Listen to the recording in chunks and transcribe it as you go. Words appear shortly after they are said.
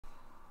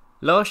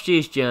Last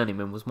year's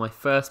Journeyman was my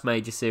first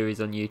major series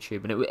on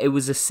YouTube, and it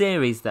was a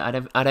series that I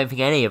don't think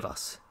any of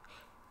us,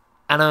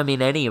 and I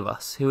mean any of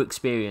us who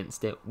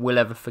experienced it, will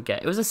ever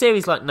forget. It was a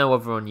series like no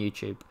other on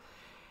YouTube.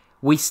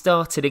 We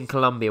started in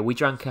Colombia. We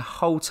drank a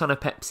whole ton of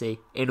Pepsi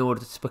in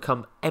order to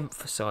become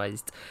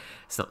emphasised.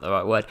 It's not the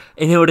right word.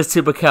 In order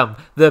to become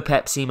the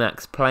Pepsi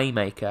Max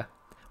playmaker.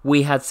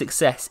 We had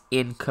success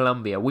in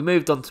Colombia. We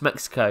moved on to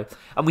Mexico,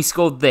 and we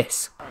scored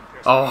this.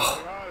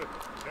 Oh.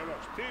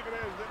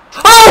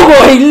 Oh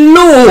my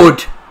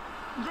lord!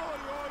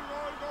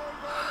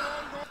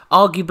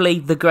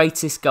 Arguably the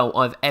greatest goal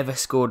I've ever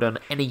scored on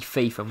any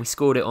FIFA, and we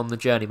scored it on the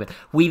Journeyman.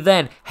 We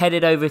then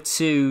headed over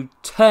to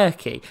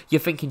Turkey. You're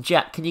thinking,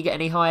 Jack, can you get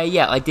any higher?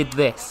 Yeah, I did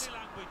this.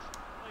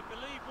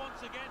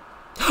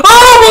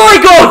 Oh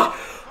my god!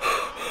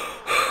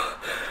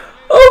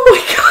 Oh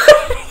my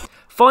god!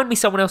 Find me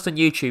someone else on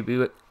YouTube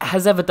who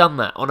has ever done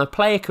that on a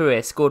player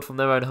career, scored from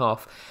their own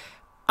half.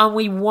 And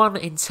we won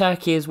in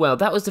Turkey as well.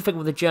 That was the thing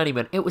with the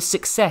Journeyman. It was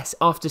success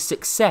after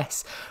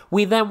success.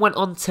 We then went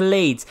on to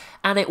Leeds,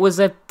 and it was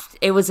a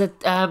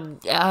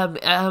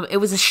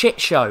shit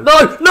show.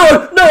 No!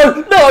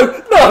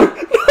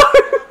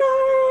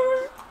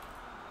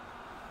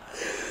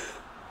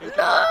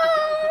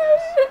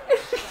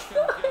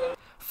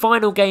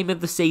 Final game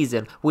of the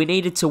season. We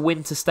needed to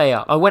win to stay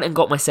up. I went and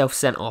got myself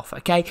sent off,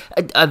 okay?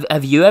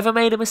 Have you ever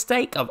made a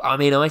mistake? I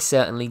mean, I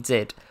certainly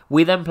did.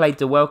 We then played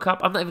the World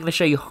Cup. I'm not even going to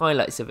show you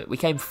highlights of it. We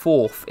came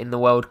 4th in the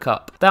World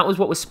Cup. That was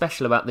what was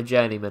special about the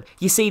Journeyman.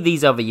 You see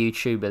these other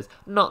YouTubers,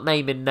 not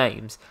naming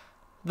names,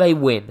 they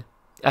win.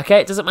 Okay?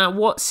 It doesn't matter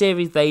what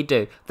series they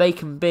do. They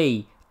can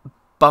be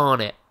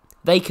Barnet.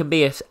 They can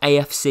be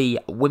AFC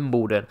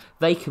Wimbledon.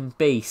 They can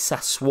be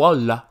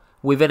Sassuolo.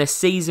 Within a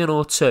season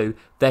or two,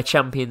 they're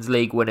Champions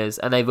League winners,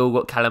 and they've all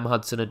got Callum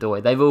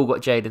Hudson-Odoi. They've all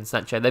got Jadon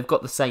Sancho. They've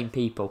got the same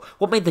people.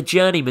 What made the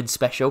Journeyman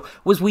special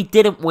was we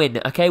didn't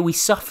win, okay? We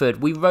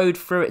suffered. We rode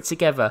through it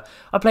together.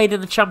 I played in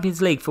the Champions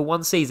League for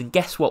one season.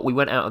 Guess what? We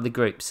went out of the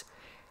groups.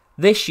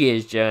 This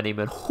year's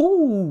Journeyman,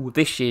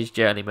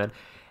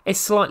 is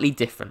slightly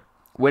different.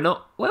 We're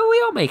not, well,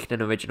 we are making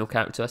an original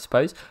character, I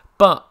suppose,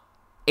 but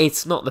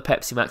it's not the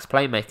Pepsi Max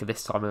playmaker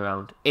this time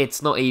around.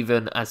 It's not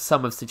even, as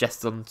some have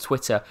suggested on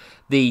Twitter,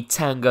 the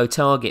Tango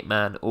Target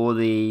Man or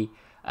the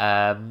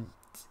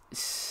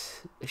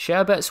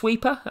Sherbet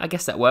Sweeper. I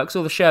guess that works,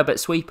 or the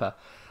Sherbet Sweeper.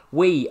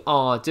 We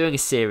are doing a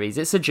series.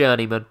 It's a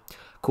Journeyman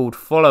called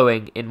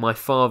Following in My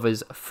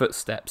Father's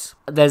Footsteps.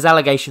 There's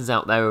allegations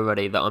out there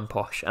already that I'm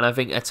posh, and I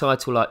think a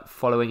title like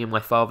Following in My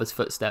Father's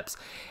Footsteps,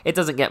 it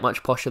doesn't get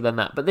much posher than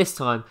that. But this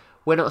time,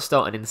 we're not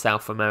starting in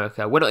South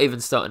America. We're not even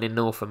starting in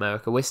North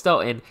America. We're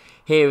starting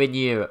here in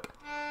Europe,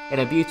 in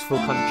a beautiful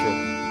country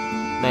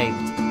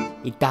named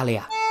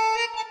Italia.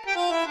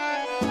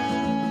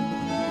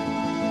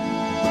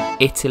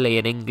 Italy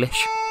in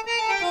English.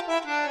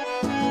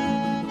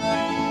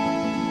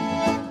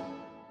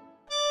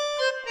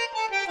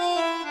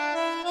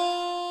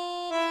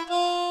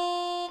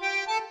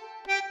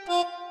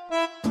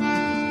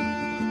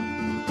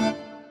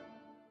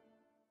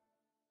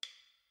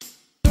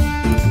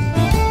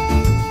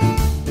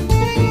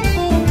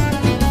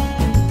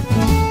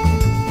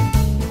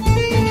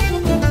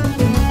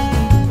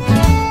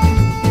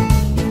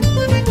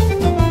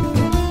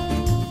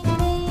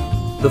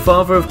 The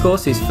father, of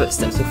course, whose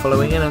footsteps are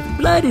following, and I've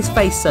blurred his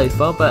face so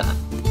far, but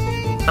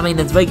I mean,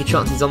 there's very good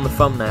chance he's on the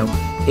thumbnail,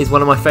 is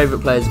one of my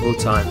favourite players of all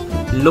time.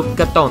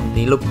 Luca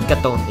Toni.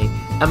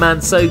 A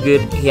man so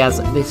good, he has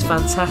this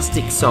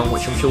fantastic song,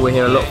 which I'm sure we'll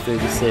hear a lot through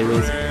the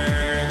series.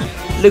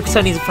 Luca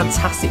Toni's a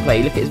fantastic player.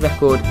 You look at his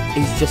record,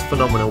 he's just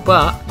phenomenal,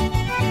 but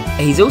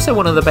he's also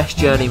one of the best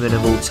journeymen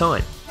of all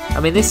time. I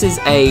mean, this is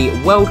a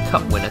World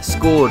Cup winner,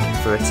 scored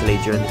for Italy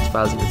during the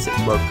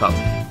 2006 World Cup.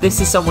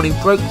 This is someone who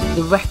broke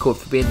the record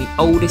for being the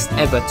oldest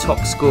ever top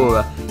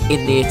scorer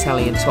in the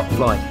Italian top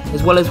flight,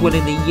 as well as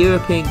winning the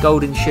European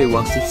Golden Shoe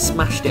whilst he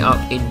smashed it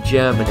up in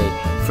Germany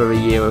for a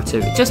year or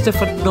two. Just a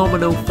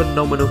phenomenal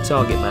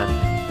target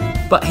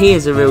man. But he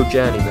is a real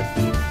journeyman.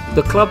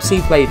 The clubs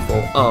he played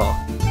for are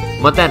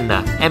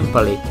Modena,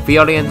 Empoli,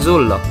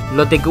 Fiorenzuolo,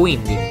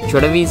 Lodeguini,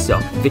 Treviso,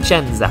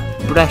 Vicenza,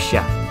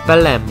 Brescia,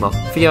 Palermo,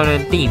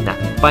 Fiorentina,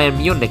 Bayern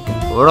Munich,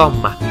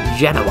 Roma,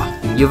 Genoa,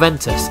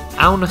 Juventus,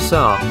 Al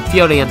Nassr,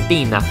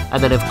 Fiorentina,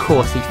 and then of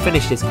course he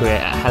finished his career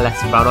at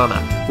Hellas Verona,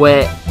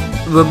 where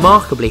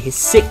remarkably his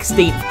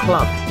 16th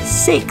club,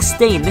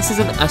 16, this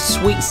isn't a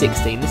sweet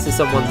 16, this is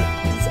someone's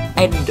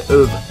end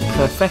of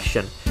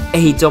profession.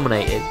 He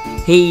dominated.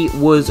 He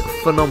was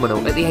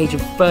phenomenal at the age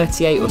of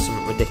 38 or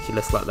something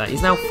ridiculous like that.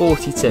 He's now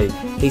 42.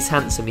 He's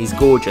handsome, he's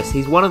gorgeous.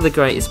 He's one of the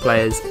greatest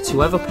players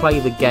to ever play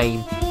the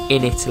game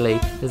in Italy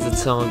as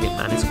a target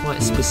man. It's quite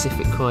a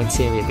specific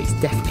criteria, but he's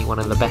definitely one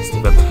of the best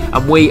of them.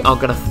 And we are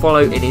going to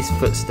follow in his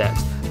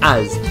footsteps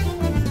as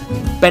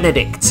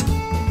Benedict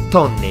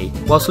Toni.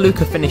 Whilst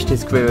Luca finished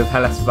his career with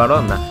Hellas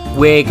Verona,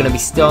 we're going to be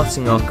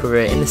starting our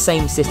career in the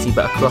same city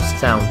but across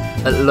town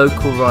at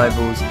local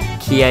rivals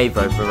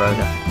Chievo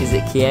Verona. Is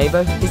it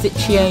Chievo? Is it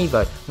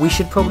Chievo? We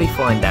should probably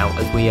find out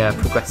as we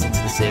progress into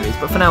the series,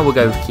 but for now we'll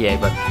go with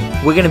Chievo.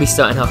 We're going to be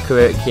starting our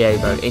career at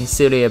Chievo in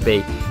Serie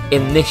B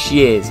in this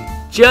year's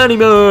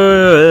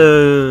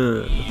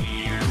Journeyman!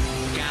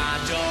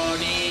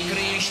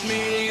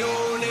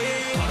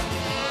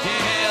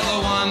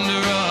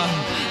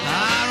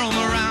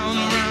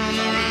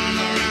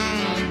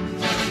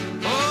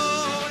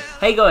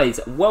 Hey guys,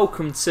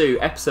 welcome to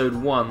episode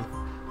 1.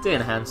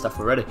 Doing hand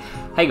stuff already.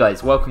 Hey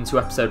guys, welcome to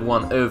episode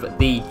 1 of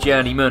the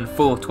Journeyman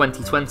for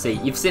 2020.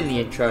 You've seen the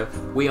intro.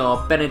 We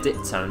are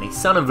Benedict Toni,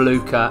 son of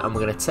Luca, and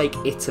we're going to take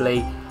Italy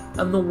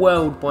and the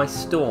world by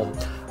storm.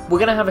 We're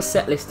going to have a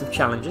set list of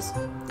challenges,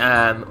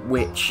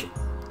 which,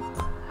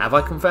 have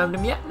I confirmed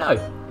them yet? No.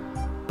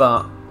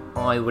 But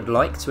I would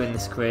like to, in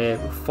this career,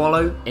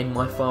 follow in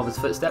my father's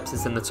footsteps.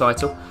 It's in the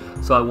title.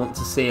 So I want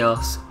to see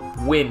us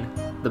win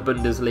the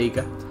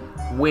Bundesliga,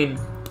 win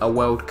a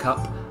World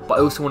Cup, but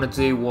I also want to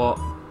do what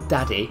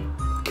Daddy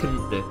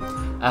couldn't do,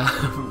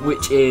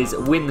 which is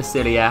win the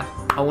Serie A.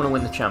 I want to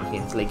win the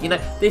Champions League. You know,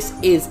 this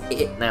is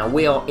it now.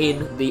 We are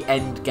in the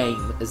end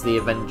game, as the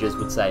Avengers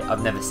would say.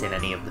 I've never seen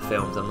any of the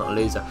films, I'm not a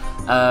loser.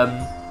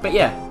 But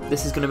yeah,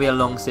 this is going to be a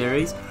long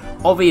series.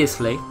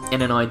 Obviously,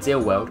 in an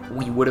ideal world,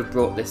 we would have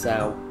brought this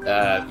out,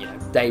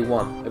 day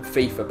one of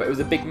FIFA, but it was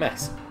a big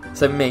mess.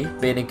 So me,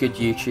 being a good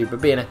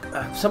YouTuber, being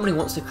somebody who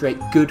wants to create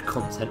good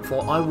content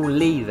for, I will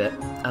leave it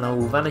and I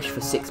will vanish for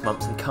 6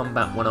 months and come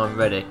back when I'm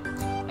ready.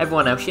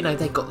 Everyone else, you know,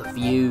 they got the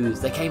views,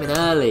 they came in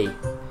early.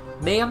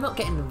 Me, I'm not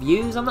getting the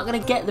views, I'm not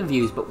going to get the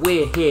views, but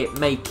we're here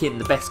making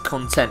the best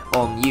content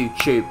on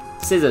YouTube.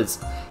 Scissors.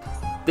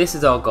 This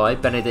is our guy,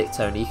 Benedict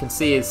Toni. You can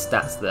see his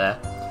stats there.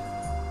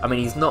 I mean,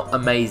 he's not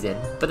amazing,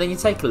 but then you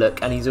take a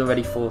look and he's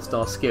already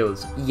 4-star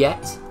skills.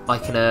 Yet, I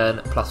can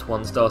earn plus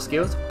 1-star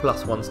skills,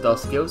 plus 1-star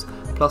skills,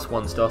 plus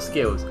 1-star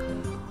skills.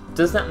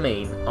 Does that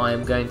mean I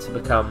am going to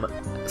become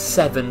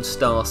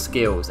 7-star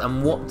skills?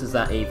 And what does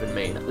that even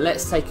mean?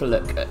 Let's take a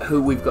look at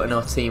who we've got in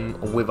our team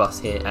with us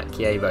here at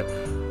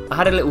Chievo. I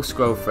had a little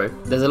scroll through.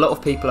 There's a lot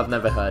of people I've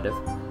never heard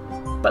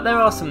of, but there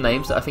are some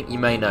names that I think you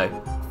may know.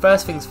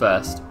 First things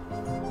first,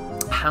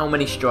 how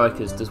many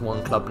strikers does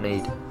one club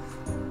need?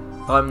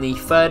 I'm the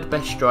 3rd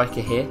best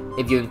striker here.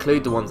 If you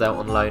include the ones out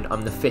on loan,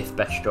 I'm the 5th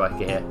best striker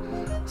here.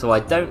 So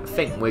I don't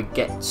think we'll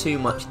get too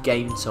much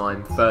game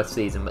time first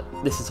season, but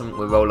this is something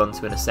we'll roll on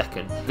to in a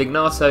second.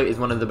 Vignato is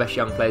one of the best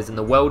young players in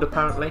the world,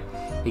 apparently.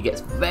 He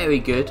gets very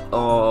good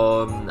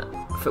on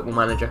Football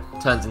Manager,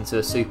 turns into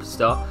a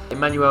superstar.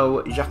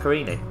 Emmanuel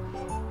Giaccherini,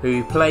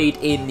 who played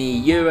in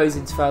the Euros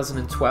in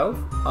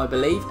 2012, I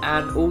believe,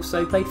 and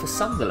also played for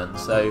Sunderland,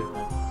 so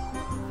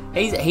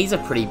he's a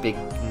pretty big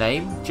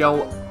name.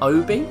 Joel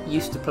Obi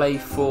used to play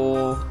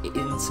for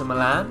Inter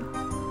Milan.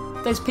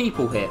 There's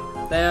people here.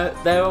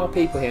 There are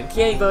people here. And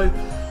Chievo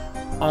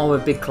are a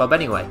big club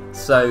anyway,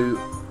 so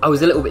I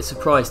was a little bit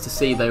surprised to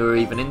see they were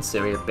even in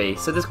Serie B.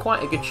 So there's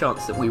quite a good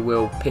chance that we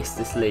will piss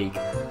this league.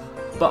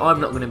 But I'm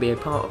not going to be a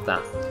part of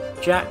that.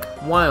 Jack,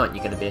 why aren't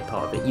you going to be a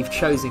part of it? You've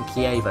chosen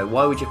Chievo.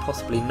 Why would you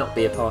possibly not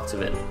be a part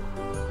of it?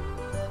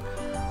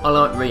 I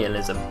like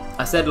realism.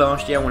 I said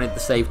last year I wanted the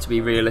save to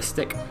be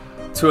realistic.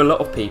 To a lot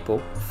of people,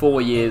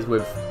 4 years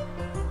with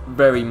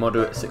very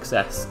moderate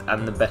success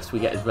and the best we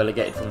get is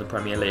relegated from the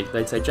Premier League.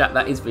 They'd say, Jack,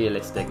 that is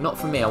realistic. Not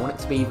for me, I want it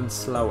to be even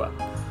slower.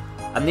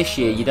 And this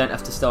year you don't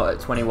have to start at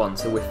 21,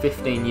 so we're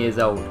 15 years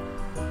old.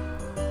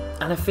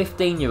 And a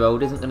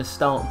 15-year-old isn't going to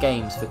start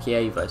games for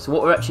Chievo. So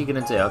what we're actually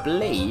going to do, I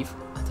believe,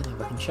 I don't know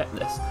if I can check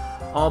this,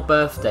 our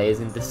birthday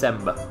is in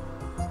December.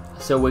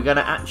 So we're going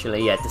to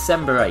actually,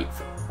 December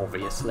 8th,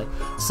 obviously.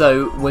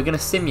 So we're going to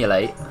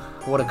simulate.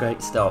 What a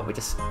great start. We're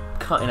just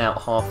cutting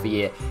out half a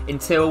year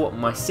until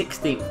my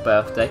 16th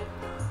birthday.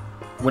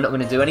 We're not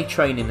going to do any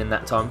training in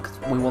that time because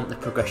we want the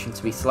progression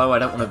to be slow. I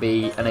don't want to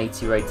be an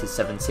 80 rated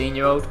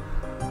 17-year-old.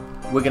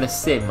 We're going to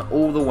sim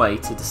all the way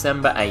to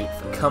December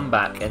 8th, come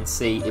back and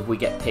see if we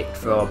get picked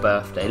for our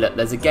birthday. Look,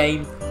 there's a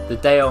game the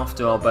day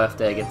after our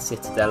birthday against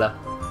Cittadella.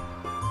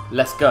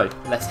 Let's go.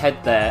 Let's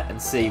head there and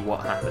see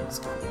what happens.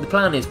 The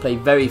plan is play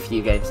very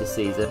few games this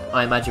season.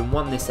 I imagine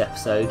 1 this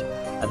episode,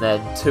 and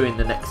then 2 in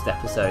the next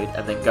episode,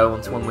 and then go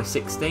on to when we're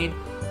 16.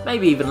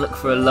 Maybe even look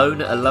for a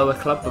loan at a lower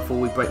club before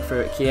we break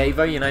through at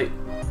Chievo. You know,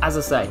 as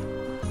I say,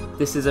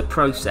 this is a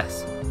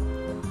process.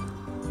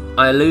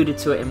 I alluded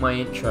to it in my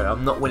intro.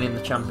 I'm not winning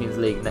the Champions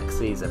League next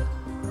season.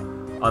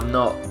 I'm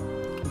not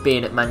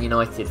being at Man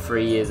United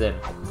 3 years in.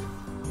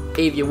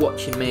 If you're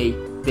watching me,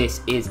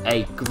 this is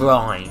a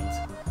grind.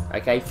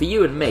 Okay, for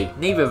you and me,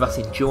 neither of us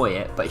enjoy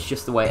it, but it's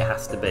just the way it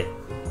has to be.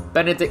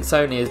 Benedict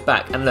Toni is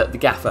back, and look, the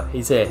gaffer,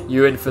 he's here.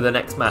 You're in for the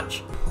next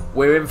match.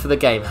 We're in for the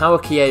game. How are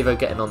Chievo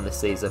getting on this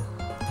season?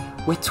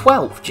 We're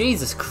 12th,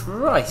 Jesus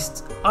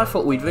Christ. I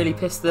thought we'd really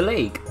pissed the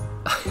league.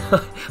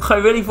 I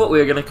really thought we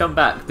were going to come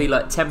back, be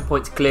like 10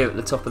 points clear at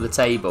the top of the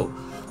table.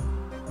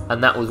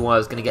 And that was why I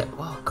was going to get,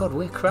 oh God,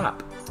 we're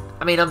crap.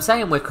 I mean, I'm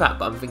saying we're crap,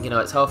 but I'm thinking, oh,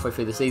 it's halfway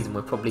through the season,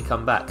 we'll probably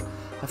come back.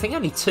 I think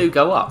only 2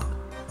 go up.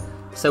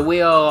 So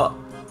we are,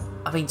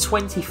 I mean,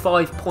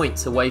 25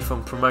 points away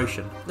from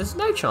promotion. There's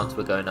no chance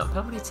we're going up.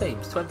 How many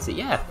teams? 20?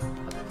 Yeah.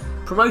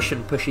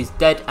 Promotion pushes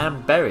dead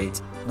and buried.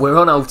 We're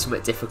on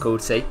ultimate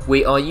difficulty.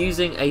 We are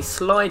using a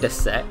slider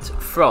set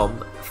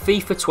from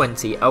FIFA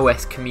 20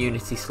 OS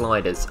community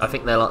sliders. I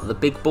think they're like the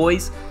big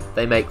boys.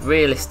 They make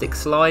realistic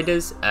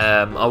sliders.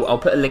 I'll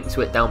put a link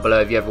to it down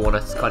below if you ever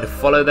want to kind of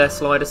follow their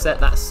slider set.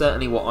 That's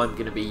certainly what I'm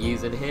going to be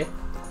using here.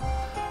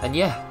 And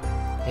yeah,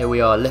 here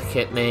we are. Look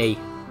at me.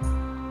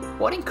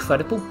 What an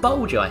incredible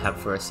bulge I have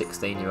for a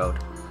 16-year-old.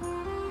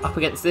 Up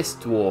against this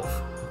dwarf.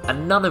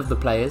 And none of the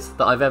players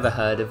that I've ever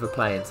heard of are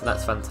playing, so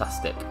that's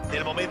fantastic.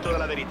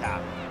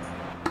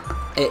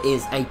 It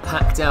is a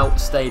packed out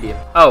stadium.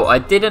 Oh, I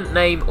didn't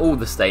name all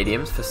the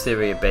stadiums for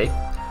Serie B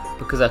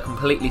because I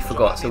completely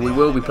forgot. So we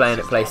will be playing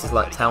at places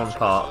like Town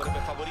Park,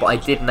 but I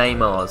did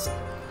name ours.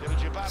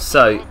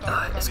 So,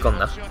 it's gone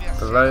now.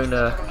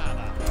 Verona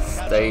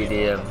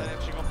Stadium.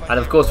 And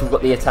of course we've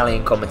got the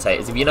Italian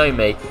commentators. If you know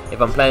me, if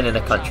I'm playing in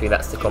a country,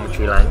 that's the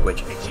commentary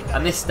language.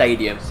 And this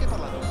stadium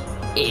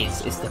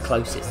is the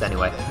closest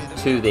anyway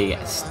to the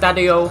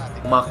Stadio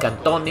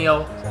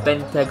Marcantonio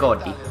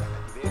Bentegodi.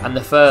 And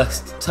the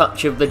first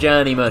touch of the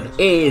Journeyman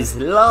is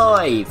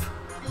live.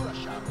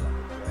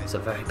 It's a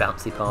very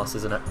bouncy pass,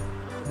 isn't it?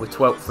 We're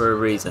 12th for a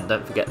reason,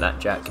 don't forget that,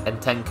 Jack.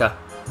 Entenka,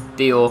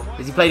 Dion,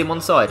 has he played him one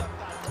side?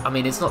 I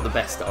mean, it's not the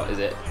best start, is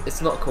it?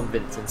 It's not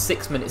convincing.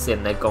 6 minutes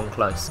in, they've gone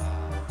close.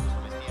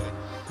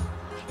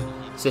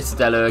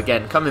 Cittadella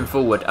again, coming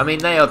forward. I mean,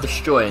 they are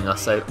destroying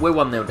us, so we're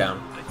 1-0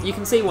 down. You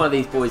can see why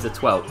these boys are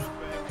 12th.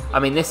 I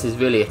mean, this is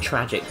really a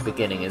tragic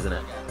beginning, isn't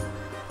it?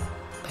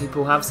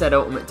 People have said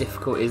ultimate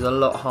difficulty is a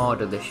lot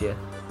harder this year.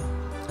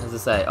 As I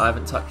say, I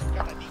haven't touched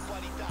it.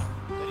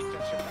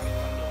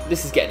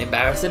 This is getting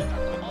embarrassing.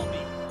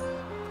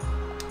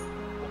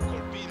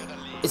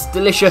 It's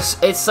delicious.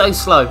 It's so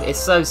slow. It's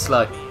so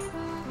slow.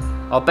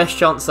 Our best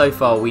chance so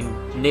far, we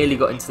nearly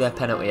got into their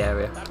penalty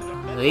area.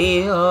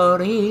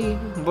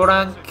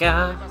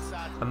 Branca,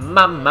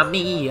 mamma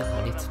mia.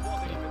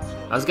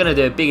 I was going to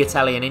do a big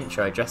Italian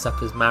intro, dress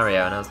up as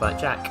Mario, and I was like,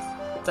 Jack,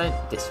 don't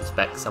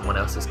disrespect someone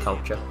else's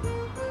culture.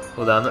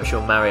 Although I'm not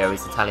sure Mario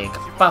is Italian.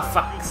 For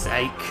fuck's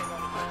sake.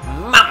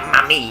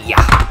 Mamma mia!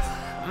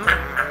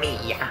 Mamma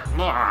mia!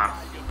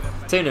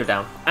 2-0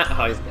 down at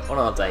home on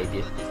our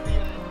debut.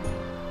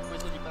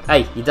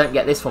 Hey, you don't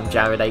get this from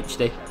Jared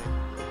HD.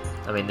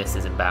 I mean, this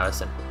is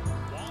embarrassing.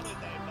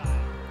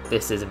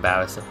 This is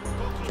embarrassing.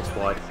 Just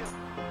wide.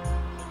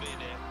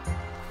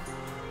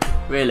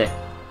 Really?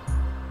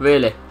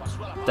 Really?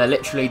 They're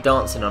literally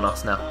dancing on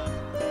us now.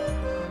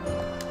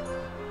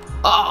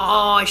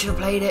 Oh, I should have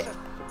played it.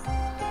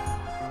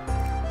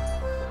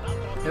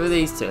 Who are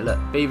these two? Look,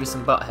 Beavis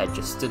and Butthead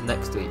just stood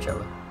next to each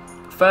other.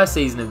 First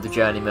season of the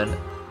Journeyman,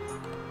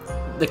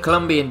 the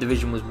Colombian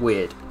division was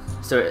weird.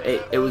 So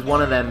it was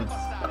one of them,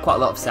 quite a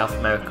lot of South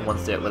American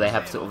ones do it, where they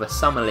have sort of a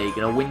summer league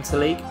and a winter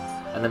league,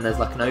 and then there's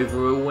like an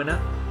overall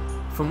winner.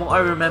 From what I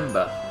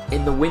remember,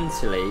 in the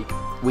winter league,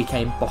 we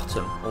came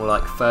bottom, or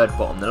like third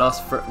bottom.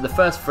 The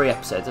first 3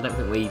 episodes, I don't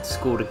think we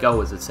scored a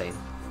goal as a team.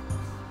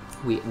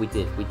 We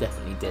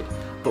definitely did.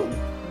 But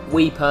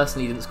we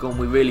personally didn't score, and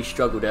we really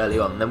struggled early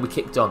on, and then we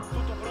kicked on.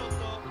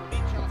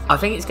 I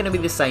think it's going to be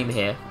the same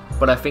here,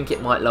 but I think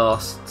it might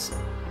last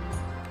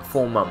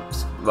 4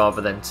 months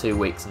rather than 2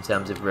 weeks in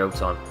terms of real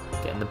time.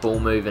 Getting the ball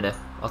moving here.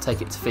 I'll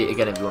take it to feet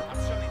again if you want.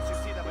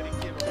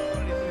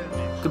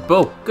 Good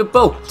ball, good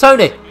ball.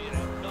 Toni!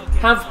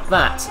 Have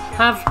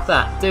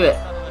that, do it,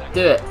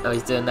 do it. Oh,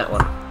 he's doing that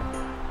one.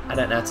 I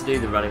don't know how to do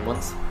the running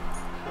ones.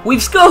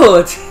 We've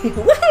scored!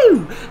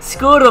 Woo!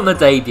 Scored on the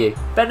debut.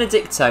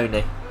 Benedict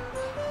Toni.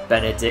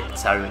 Benedict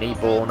Toni,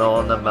 born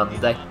on a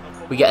Monday.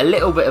 We get a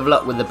little bit of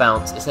luck with the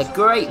bounce. It's a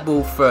great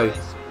ball through.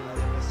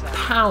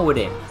 Powered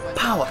in.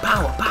 Power,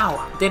 power,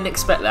 power. Didn't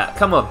expect that.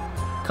 Come on.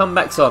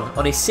 Comeback's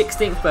on his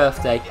 16th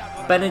birthday,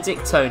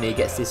 Benedict Toni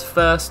gets his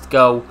first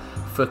goal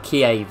for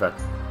Chievo.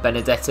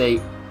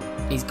 Benedetti,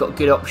 he's got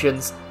good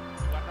options.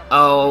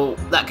 Oh,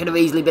 that could have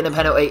easily been a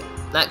penalty.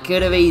 That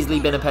could have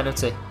easily been a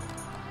penalty.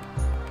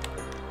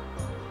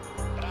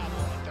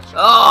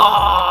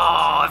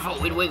 Oh, I thought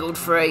we'd wiggled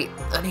free.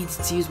 I needed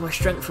to use my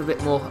strength a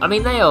bit more. I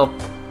mean, they are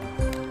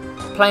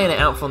playing it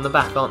out from the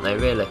back, aren't they,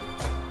 really?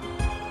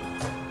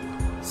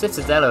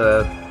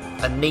 Cittadella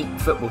are a neat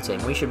football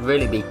team. We should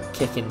really be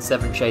kicking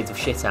 7 shades of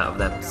shit out of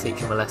them to teach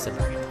them a lesson.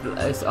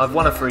 I've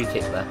won a free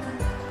kick there.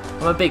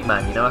 I'm a big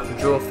man, you know, I can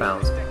draw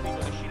fouls.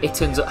 It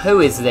turns out,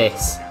 who is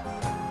this?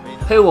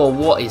 Who or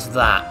what is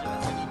that?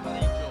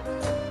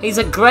 He's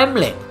a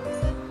gremlin.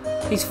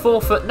 He's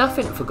 4 foot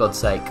nothing, for God's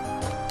sake.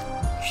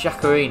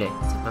 Sciaccarini. I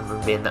don't remember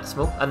him being that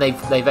small. And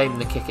they've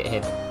aimed the kick at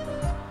him.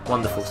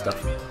 Wonderful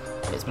stuff.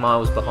 It's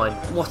miles behind.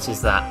 What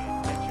is that?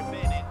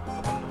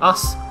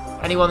 Us?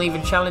 Anyone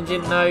even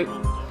challenging? No.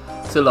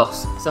 It's a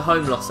loss. It's a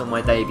home loss on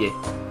my debut.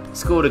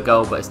 Scored a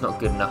goal, but it's not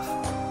good enough.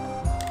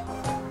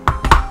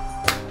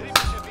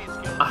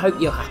 I hope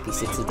you're happy,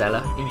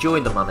 Cittadella. Enjoy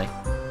the money.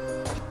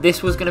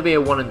 This was going to be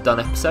a one and done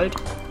episode.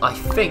 I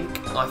think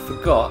I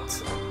forgot,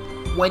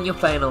 when you're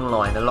playing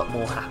online, a lot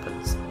more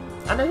happens.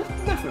 And there's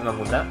nothing wrong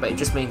with that, but it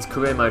just means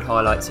career mode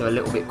highlights are a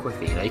little bit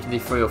quicker. You know, you can do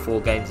 3 or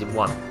 4 games in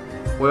one.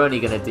 We're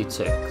only going to do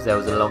 2 because there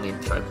was a long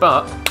intro.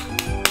 But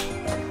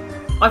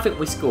I think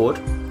we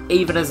scored,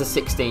 even as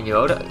a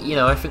 16-year-old. You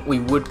know, I think we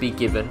would be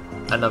given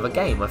another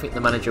game. I think the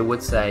manager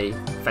would say,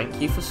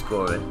 thank you for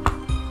scoring.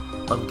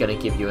 I'm going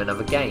to give you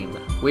another game.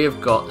 We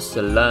have got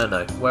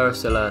Salerno. Where are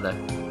Salerno?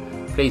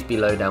 Please be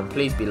low down.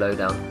 Please be low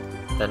down.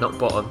 They're not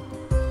bottom.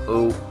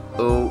 Oh,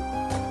 oh,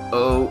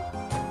 oh,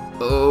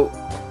 oh,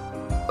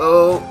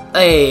 oh.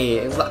 Hey,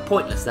 it was like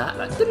pointless that.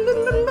 Like,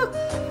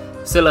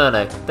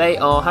 Salerno. They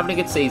are having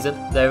a good season.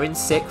 They're in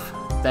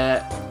 6th.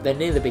 They're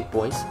near the big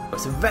boys.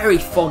 It's a very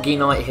foggy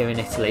night here in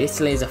Italy.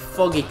 Italy is a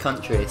foggy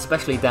country,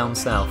 especially down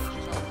south.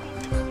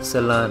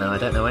 Salerno, I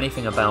don't know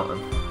anything about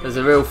them. There's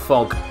a real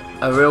fog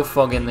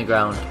in the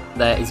ground.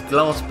 There is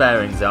glass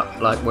bearings up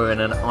like we're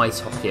in an ice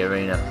hockey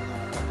arena.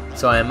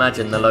 So I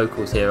imagine the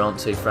locals here aren't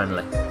too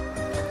friendly.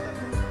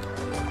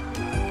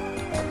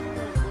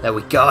 There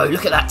we go,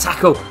 look at that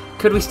tackle.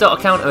 Could we start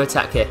a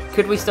counter-attack here?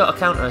 Could we start a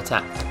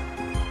counter-attack?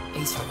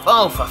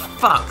 Oh, for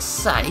fuck's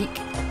sake.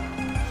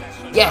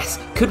 Yes,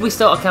 could we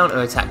start a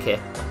counter-attack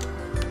here?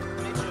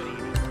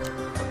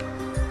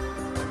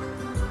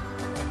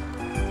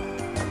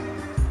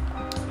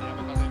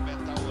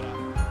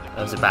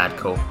 That was a bad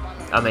call.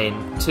 I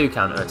mean, 2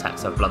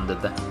 counter-attacks I've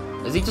blundered there.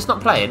 Is he just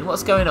not playing?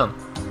 What's going on?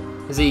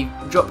 Has he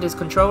dropped his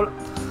controller?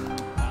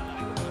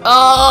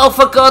 Oh,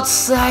 for God's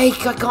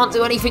sake! I can't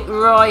do anything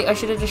right. I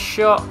should have just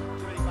shot.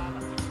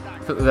 I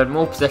think we've had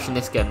more possession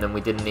this game than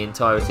we did in the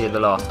entirety of the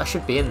last. I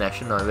should be in there,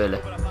 shouldn't I,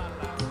 really?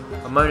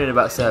 I'm moaning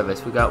about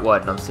service. We go out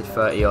wide and I'm still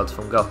 30 yards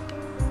from goal.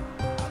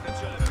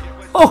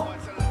 Oh!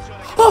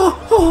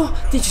 Oh!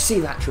 Oh! Did you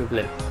see that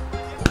dribbling?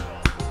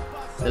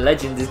 The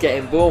legend is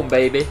getting born,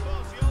 baby.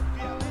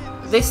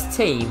 This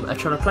team are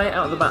trying to play it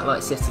out of the back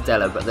like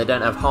Cittadella, but they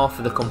don't have half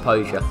of the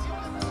composure.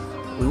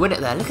 We win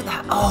it there. Look at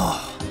that.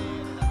 Oh.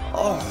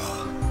 Oh.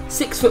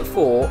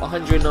 6'4",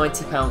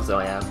 190 pounds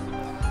I am.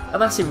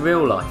 And that's in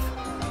real life.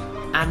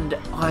 And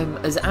I'm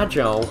as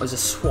agile as a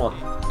swan.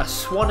 A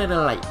swan in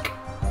a lake.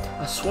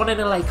 A swan in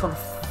a lake on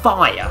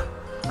fire.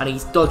 And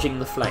he's dodging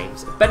the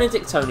flames.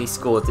 Benedict Toni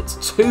scored. It's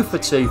 2 for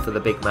 2 for the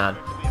big man.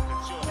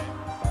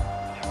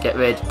 Get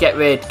rid, get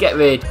rid, get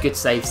rid. Good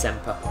save,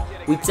 Semper.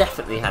 We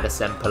definitely had a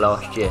Semper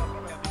last year.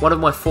 One of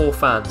my 4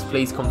 fans,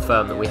 please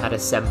confirm that we had a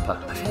Semper.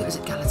 I think it was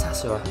at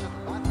Galatasaray.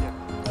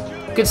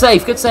 Good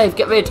save,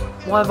 get rid.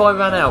 Why have I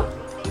run out?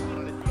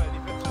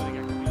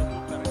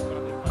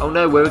 Oh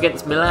no, we're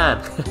against Milan.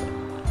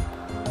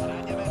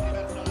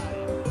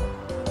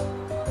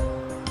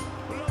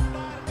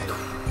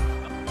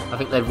 I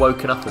think they've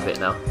woken up a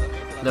bit now.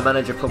 The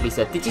manager probably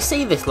said, did you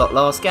see this lot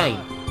last game?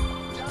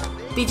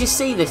 Did you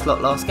see this lot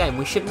last game?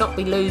 We should not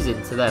be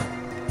losing to them.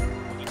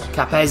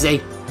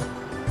 Capezzi.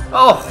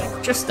 Oh,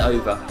 just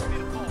over.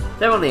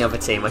 They're on the other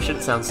team. I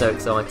shouldn't sound so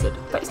excited.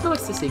 But it's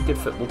nice to see good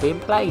football being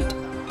played.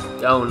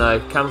 Oh no,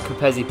 can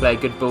Capezzi play a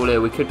good ball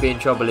here? We could be in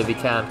trouble if he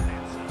can.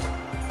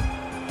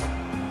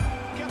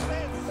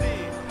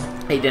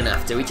 He didn't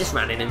have to. He just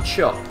ran in and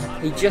shot.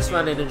 He just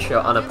ran in and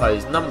shot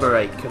unopposed. Number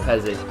 8,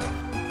 Capezzi.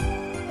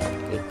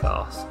 Good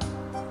pass.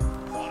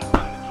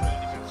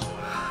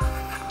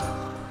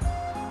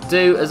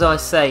 Do as I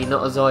say,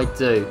 not as I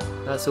do.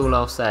 That's all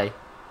I'll say.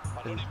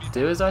 And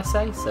do as I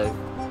say, so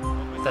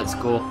don't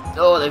score.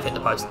 Oh, they've hit the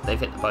post. They've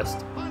hit the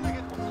post.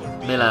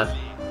 Milan.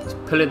 It's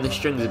pulling the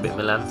strings a bit,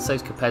 Milan.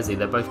 So's Capezzi.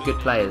 They're both good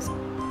players.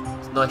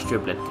 It's nice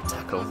dribbling. Good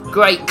tackle.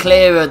 Great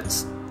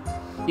clearance.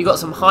 You got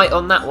some height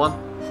on that one.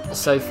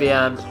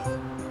 Sofiane.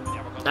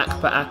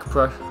 Akpa.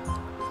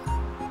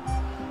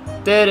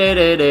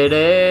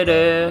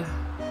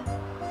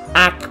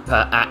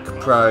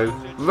 Akpa.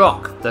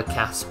 Rock the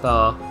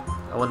Caspar.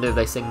 I wonder if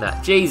they sing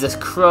that. Jesus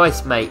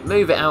Christ, mate.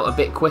 Move it out a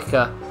bit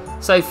quicker.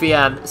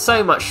 Sofiane.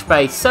 So much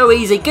space. So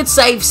easy. Good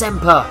save,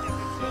 Semper.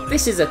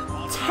 This is a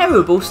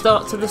terrible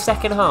start to the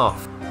second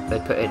half. They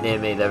put it near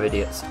me, they're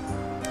idiots.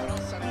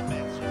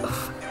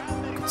 Ugh,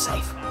 good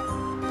save.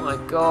 Oh my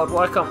God,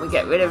 why can't we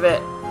get rid of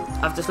it?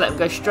 I've just let them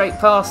go straight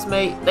past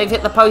me. They've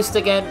hit the post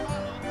again.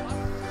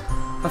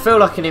 I feel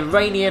like an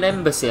Iranian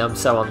embassy. I'm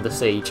so under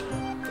siege.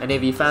 Any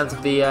of you fans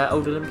of the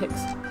old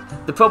Olympics?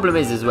 The problem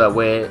is as well,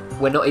 we're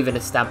not even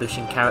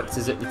establishing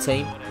characters at the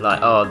team. Like,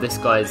 oh, this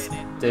guy's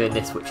doing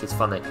this, which is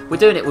funny. We're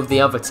doing it with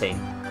the other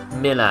team.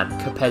 Milan,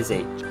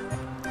 Capezzi.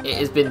 It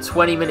has been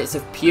 20 minutes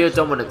of pure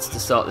dominance to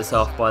start this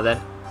half by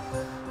then.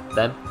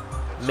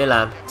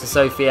 Milan to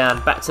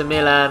Sofiane, back to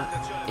Milan.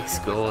 He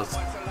scores.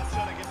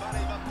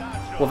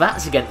 Well,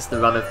 that's against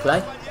the run of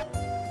play.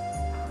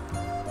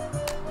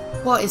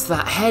 What is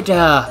that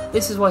header?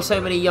 This is why so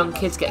many young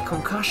kids get a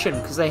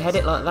concussion, because they head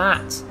it like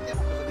that.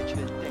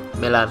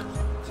 Milan.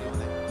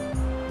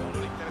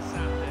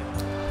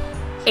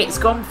 It's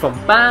gone from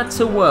bad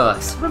to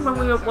worse. Remember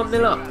when we went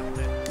 1-0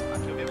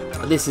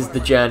 up? This is the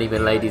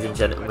Journeyman, ladies and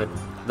gentlemen.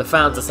 The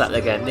fans are sat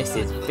there going, this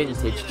is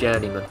vintage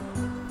Journeyman.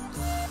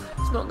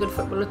 It's not good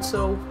football at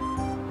all.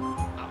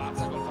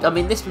 I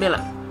mean, this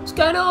Milan... What's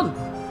going on?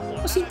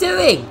 What's he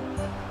doing?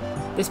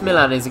 This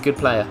Milan is a good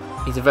player.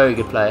 He's a very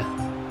good player.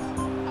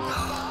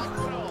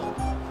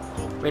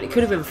 I mean, it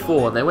could have been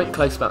 4, and they went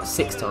close about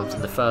 6 times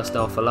in the first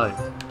half alone.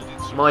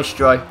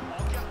 Maestro.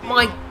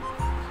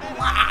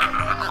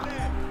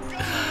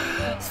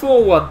 It's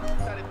 4-1.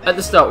 At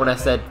the start when I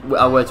said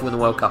I were to win the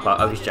World Cup,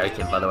 I was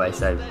joking, by the way,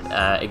 so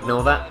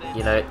ignore that.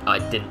 You know, I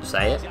didn't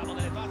say it.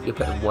 You're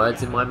putting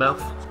words in my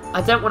mouth.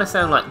 I don't want to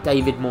sound like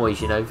David Moyes,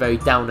 you know, very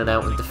down and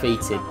out and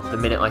defeated the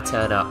minute I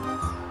turn up.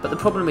 But the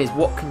problem is,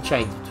 what can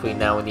change between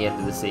now and the end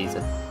of the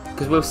season?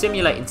 Because we'll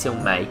simulate until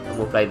May, and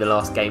we'll play the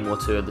last game or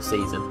 2 of the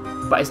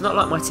season. But it's not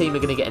like my team are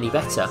going to get any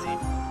better.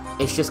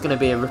 It's just going to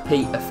be a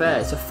repeat affair.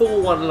 It's a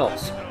 4-1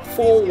 loss.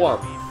 4-1.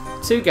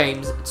 2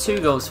 games,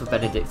 2 goals for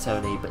Benedict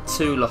Toni, but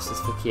 2 losses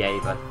for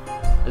Chievo.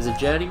 As a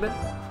journeyman,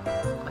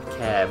 I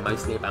care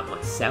mostly about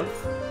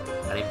myself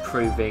and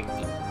improving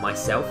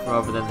myself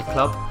rather than the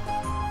club.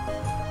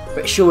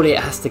 But surely it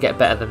has to get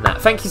better than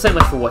that. Thank you so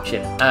much for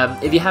watching.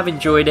 If you have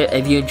enjoyed it,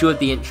 if you enjoyed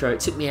the intro,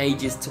 it took me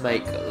ages to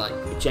make,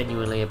 like,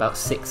 genuinely about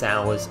 6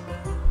 hours.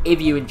 If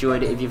you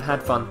enjoyed it, if you've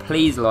had fun,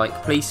 please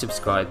like, please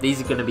subscribe. These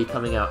are going to be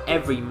coming out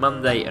every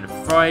Monday and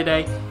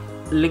Friday.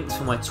 Links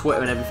for my Twitter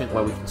and everything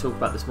where we can talk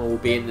about this more will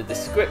be in the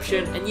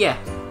description. And yeah,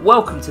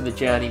 welcome to the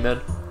Journeyman.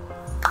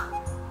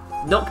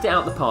 Knocked it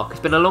out the park.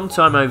 It's been a long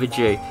time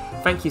overdue.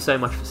 Thank you so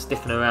much for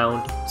sticking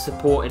around,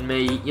 supporting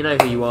me. You know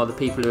who you are, the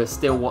people who are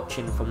still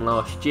watching from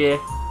last year.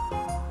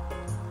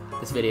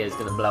 This video is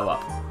going to blow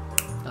up.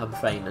 I'm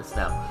famous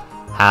now.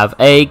 Have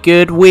a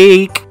good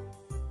week.